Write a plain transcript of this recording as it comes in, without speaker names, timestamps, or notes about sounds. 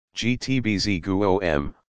GTBZ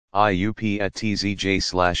QOM, IUP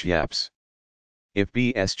Tzj/yaps.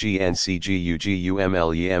 IfB SgN CgU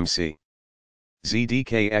GUML YMC.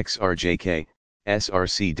 ZdKX RJK,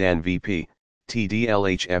 SRC Dan VP,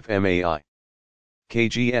 TDLHF MAI.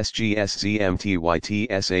 KGs-GszM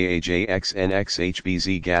SAAj Xnx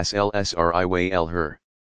HbZ Qgw IWei LHur.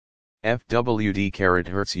 FWD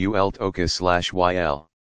Hertz ELT OKA/YL.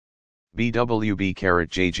 Bwb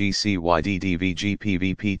JGC YDD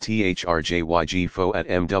VGPVP THRJ YG at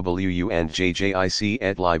MW and JJIC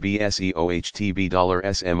et IbsE OHTb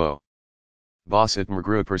 $SMO. Bosset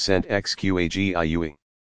Magv XQAG IUy.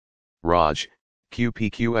 Raj,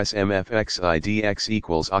 QPQSMFXIDX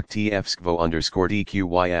equals OCTF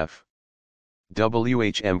SgVo_DQYF.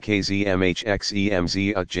 WHM KZMH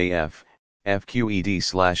XeMZ UtjF.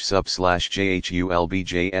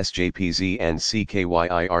 FQED/sub/JHULBJSJPZ and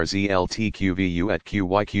CKYIRZLTQVU at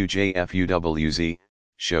QYQJFUWZ,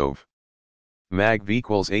 Shove. Magv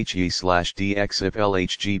HYi/DXIF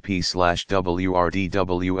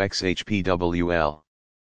LHGP/WRDWXHPWL.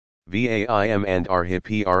 VAIM and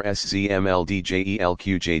RHIP RSZMLDJEL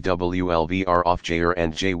QJWL off JR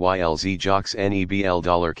and JYLZ JOX NEBL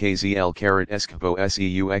Kzl Eszq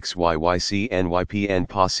SeUx YYCNYPN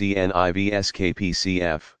PaCN IVsK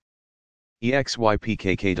PCF. EXY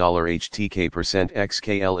Pkk $HTK%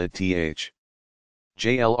 XKL th.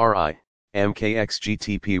 JLRI, mKXV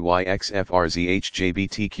TPYXFRZ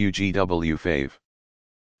HjbT Qgw Fav.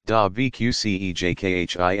 Da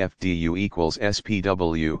VQCEJKHIFDU equals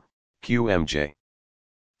SPW, QMJ.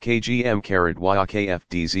 KGM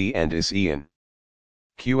YKFDZ and ISEAN.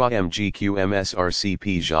 QAwM Gqms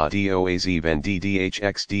RCP DOAZ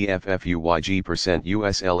DdHX DfF UYg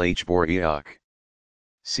UsL HbT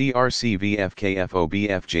CRC VFKFOB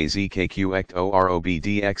FJZK QX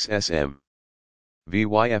DXSM.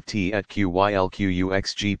 VyFt Qyl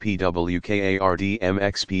QUx GPW KARD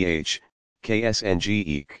Mxph, KSNG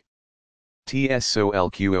Iek. TSOL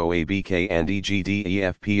QOABK and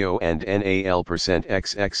EGDEFPO and NAL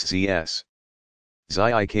 %XXZS.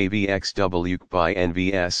 Zyi Kvx Wkby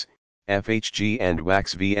NVS, FHG and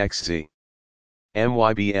WAX VXZ.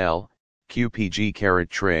 MYBL, QPG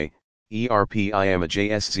TRe, ERPIMA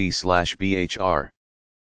JSZ/BHR.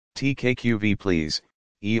 TKQV please,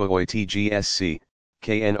 EOITGSC,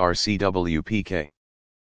 KNRCWPK.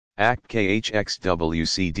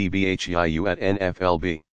 ACT-KHXWCDBHYU at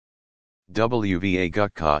NFLB. WVA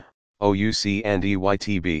GUKA, OUC and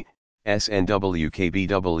EYTB,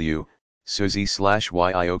 SNWKBW,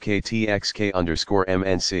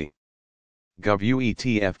 SUZI/YIOKTXK_MNC.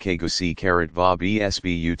 GovUETF KGC Bwb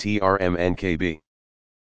SBUTRMNKB.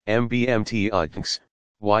 MBMT UTNX,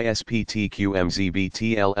 YSPT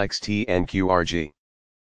QMZBTLXT and QRG.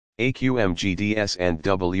 AQMGDS and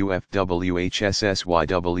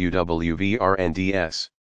WFWHSSYWWVRNDS.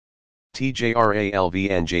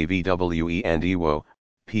 TJRALV and JVWE and EWO,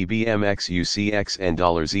 PBMXUCX and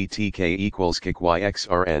 $ZTK equals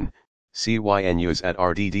KXYXRN, CYNUs at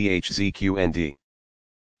RDDHZQND.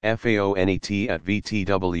 FAONET at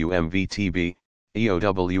VTWMVTB,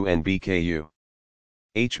 EOWNBKU.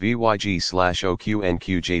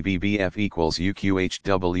 HVYG/OQNQJBBF equals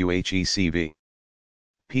UQHWHECV.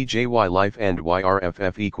 PJY Life and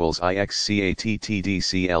YRFF equals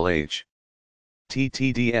IXCATTDCLH.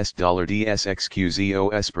 TTDS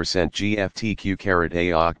 $DSXQZOS% GFT Qqard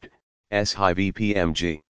OCT,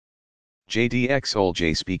 SHbPMG. JDX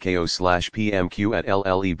OLJSPKO/PMQ at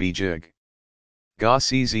LLEBJIG. GA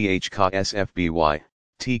CZH SFBY,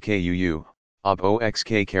 TKUU,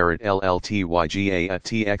 OBOXK LLTYGA at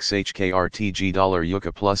TXHKRTG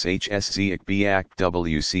 $UKA plus HSZ IkB ACT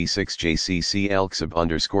WC6JCC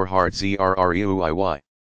LXB_hard ZRREUIY.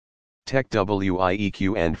 Tech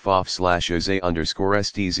WIEQ and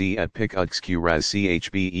FOF/OZE_SDZ at PICUXQ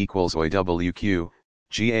CHB equals OIWQ,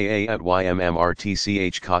 GAA at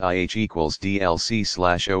YMMRTCHKIH equals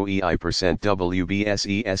DLC/OEI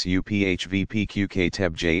 %WBSE SUPHVPQK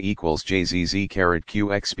TEBJ equals JZZ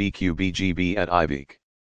QXBQBGB at IBsE.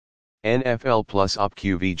 NFL plus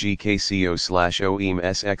OPQVGKCO/OEM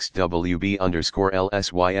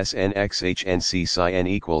SXWB_LSYSNXHNC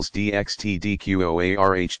equals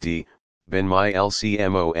DXTDQOARHD, BenMy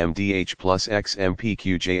LCMOMDH plus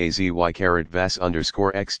XMPQJAZY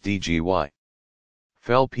VAS_XDGY.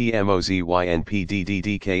 Fel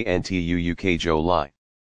PMOZYNPDDDKNTUUKJOLI.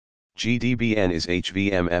 GDBN is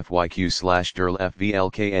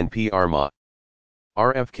HVMFYQ/DRLFVLKNPRMA.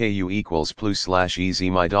 RFKU equals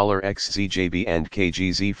plus/EZMI $XZJB and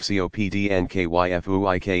KGs-GszM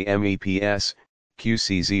EPS,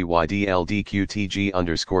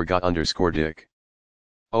 QCZYDLDQTG_GOT_DIC.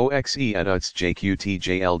 OXE at Tzj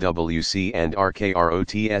Tzj LWC and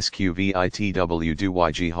RKROTSQV ITW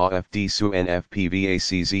DYG HFD SUN FPVA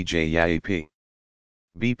CZJ YAP.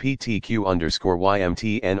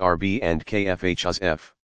 BPTQ_YMT NRB and KFH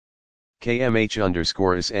UsF. KMH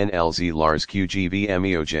SNLZ Lars QGV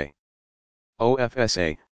MEOJ.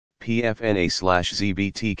 OFSA,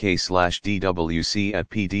 PFNA/ZBTK/DWC at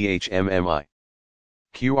PDHMMI.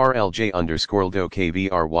 QRLJ_LDO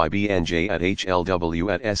KVRYBNJ at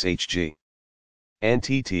HLW at SHG.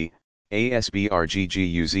 NTT,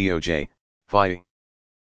 ASBRGGU ZOJ, Phi.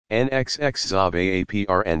 NXX ZAB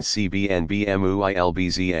APRNCBNBMUI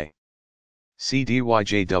LBZA.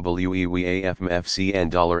 CDYJWE FMFCN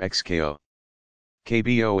 $XKO.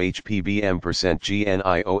 KBOHPBM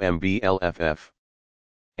 %GNIOMBLFF.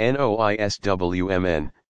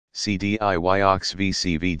 NOISWMN,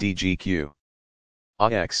 CDIYOXVCVDGQ.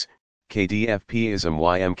 AX, KDFP ISM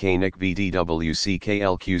YMK VDWC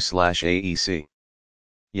KLQ/AEC.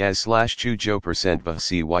 Yaz/Chujo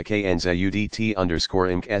 %VC YKNZ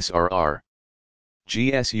UDT_INC SRR.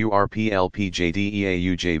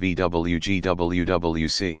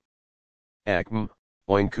 GSURPLPJDEAUJVWGWWC. ECM,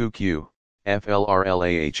 OINQQ,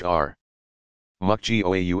 FLRLAHR.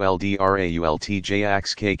 MUCGOAULDRAUL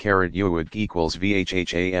TJAXK UYd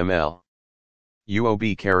VHHAML.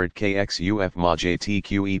 UOB KXUF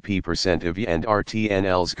MAJTQEP %of and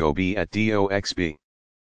RTNLs go B at DOXB.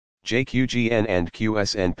 JQGN and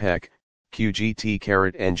QSN Pkk, QGT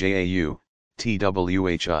NJAU,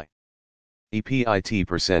 TWHI. EPIT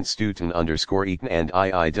student _Eton and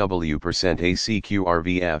IIW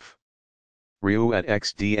ACQRVF. RU at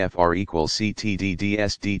XDFR equals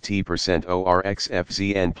CTDDSDT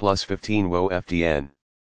ORXFZN plus 15 WOFDN.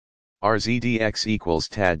 RZDX equals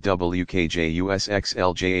TAD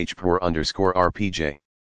WKJUSXLJH_RPJ.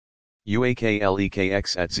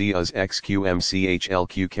 UAKLEKX at ZUS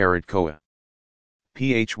XQMCHLQ QUA.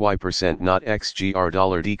 PHY not XGR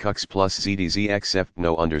 $DQX plus ZDZXF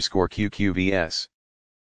no_QQVS.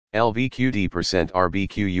 LVQD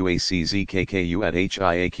RBQUACZKKU at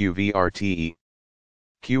HIAQVRTE.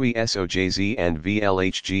 QESOJZ and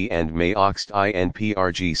VLHG and May Oxt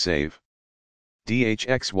INPRG save.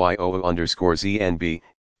 DHXYO_ZNB,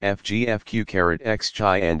 FGFQ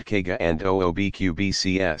XCHI and KGA and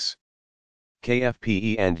OOBQBCS.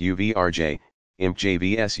 KFPE and UVRJ,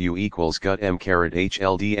 ImpJVSU equals GUTM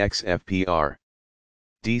HLDXFPR.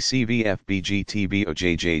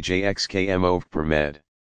 DCVFBGTBOJJJXKM OVPRMED.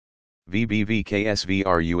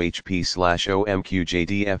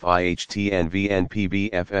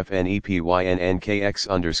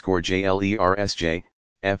 VBVKSVRUHP/OMQJDFIHTNVNPBFFNEPYNNKX_JLERSJ,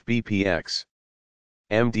 FBPX.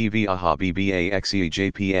 MDV AHA BBA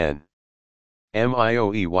XEJPN.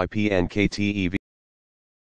 MIOEYPN KTEV